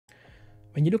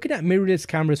When you're looking at mirrorless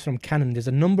cameras from Canon, there's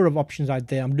a number of options out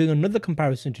there. I'm doing another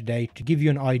comparison today to give you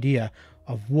an idea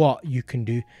of what you can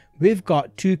do. We've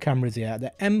got two cameras here,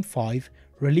 the M5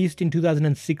 released in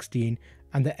 2016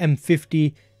 and the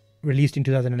M50 released in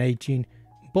 2018.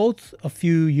 Both a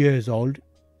few years old,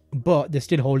 but they're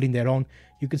still holding their own.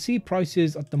 You can see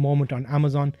prices at the moment on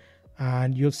Amazon,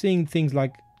 and you're seeing things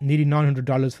like nearly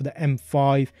 $900 for the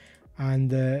M5, and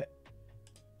the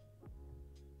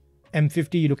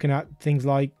M50 you're looking at things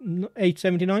like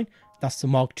 $879. That's the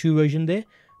Mark II version there,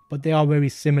 but they are very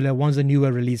similar. One's a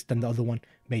newer release than the other one,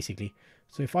 basically.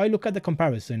 So if I look at the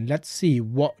comparison, let's see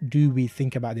what do we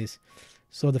think about this.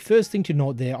 So the first thing to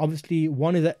note there, obviously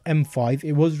one is the M5.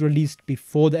 It was released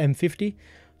before the M50,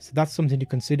 so that's something to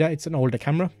consider. It's an older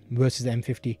camera versus the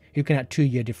M50. You're looking at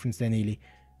 2-year difference there, nearly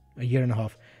a year and a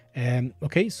half.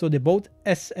 Okay, so they're both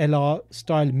SLR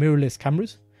style mirrorless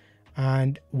cameras,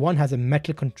 and one has a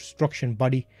metal construction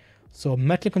body. So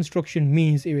metal construction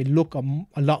means it will look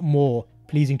a lot more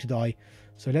pleasing to the eye.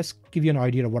 So let's give you an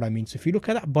idea of what I mean. So if you look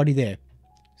at that body there,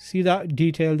 see that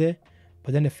detail there?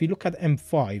 But then if you look at the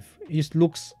M5, it just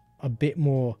looks a bit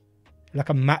more like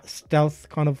a matte stealth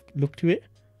kind of look to it.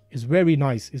 It's very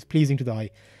nice. It's pleasing to the eye.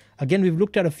 Again, we've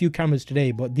looked at a few cameras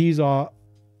today, but these are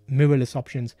mirrorless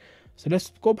options. So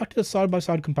let's go back to the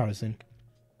side-by-side comparison.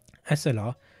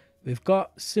 SLR, we've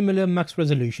got similar max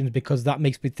resolutions because that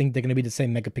makes me think they're going to be the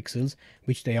same megapixels,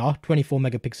 which they are, 24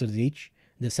 megapixels each,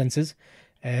 the sensors,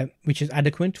 which is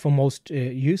adequate for most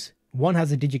use. One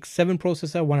has a Digic 7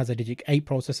 processor, one has a Digic 8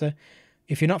 processor.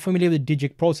 If you're not familiar with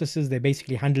Digic processors, they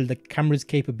basically handle the camera's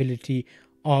capability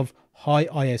of high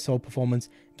ISO performance,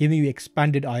 giving you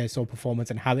expanded ISO performance,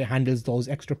 and how it handles those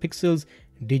extra pixels,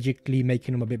 digitally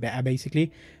making them a bit better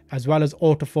basically, as well as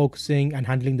autofocusing and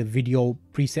handling the video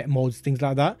preset modes, things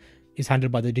like that is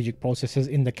handled by the Digic processors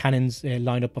in the Canon's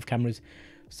lineup of cameras.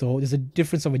 So there's a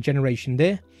difference of a generation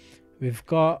there. We've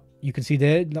got, you can see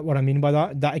there what I mean by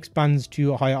that. That expands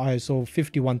to a higher ISO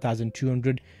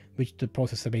 51200, which the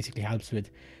processor basically helps with.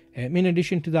 In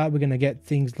addition to that, we're going to get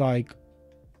things like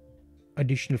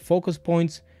additional focus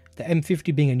points. The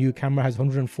M50 being a new camera has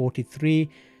 143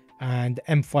 and the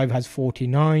M5 has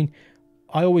 49.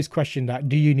 I always question that.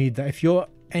 Do you need that? If you're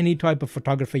any type of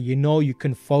photographer, you know you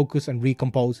can focus and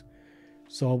recompose.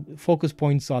 So focus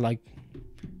points are like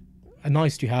a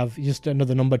nice to have, just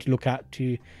another number to look at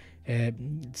to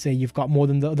say you've got more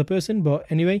than the other person. But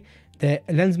anyway, the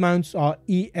lens mounts are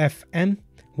EFM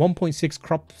 1.6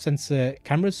 crop sensor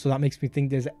cameras, so that makes me think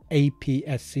there's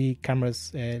APS-C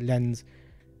cameras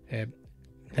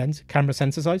camera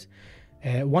sensor size.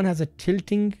 One has a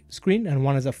tilting screen and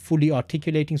one has a fully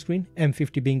articulating screen,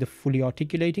 M50 being the fully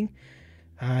articulating.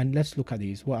 And let's look at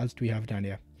these. What else do we have down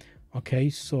here? Okay,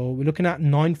 so we're looking at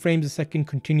 9 frames a second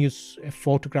continuous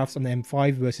photographs on the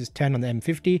M5 versus 10 on the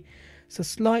M50. So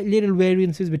slight little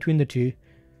variances between the two.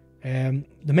 The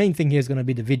main thing here is going to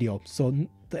be the video. So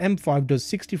the M5 does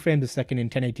 60 frames a second in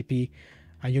 1080p,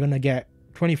 and you're going to get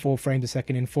 24 frames a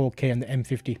second in 4K on the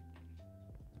M50.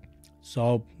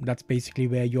 So that's basically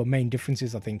where your main difference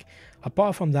is, I think.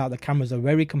 Apart from that, the cameras are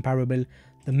very comparable.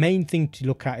 The main thing to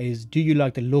look at is, do you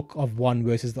like the look of one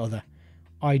versus the other?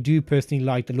 I do personally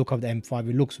like the look of the M5.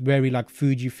 It looks very like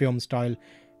Fujifilm style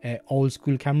old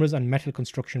school cameras, and metal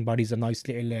construction bodies, a nice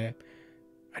little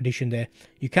addition there.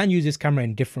 You can use this camera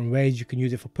in different ways. You can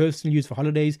use it for personal use, for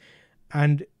holidays,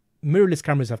 and mirrorless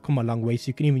cameras have come a long way, so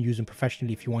you can even use them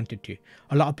professionally if you wanted to.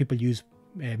 A lot of people use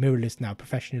mirrorless now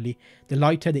professionally. They're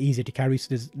lighter, they're easier to carry, so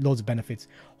there's loads of benefits.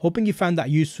 Hoping you found that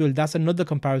useful. That's another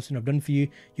comparison I've done for you.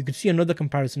 You could see another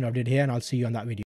comparison I did here, and I'll see you on that video.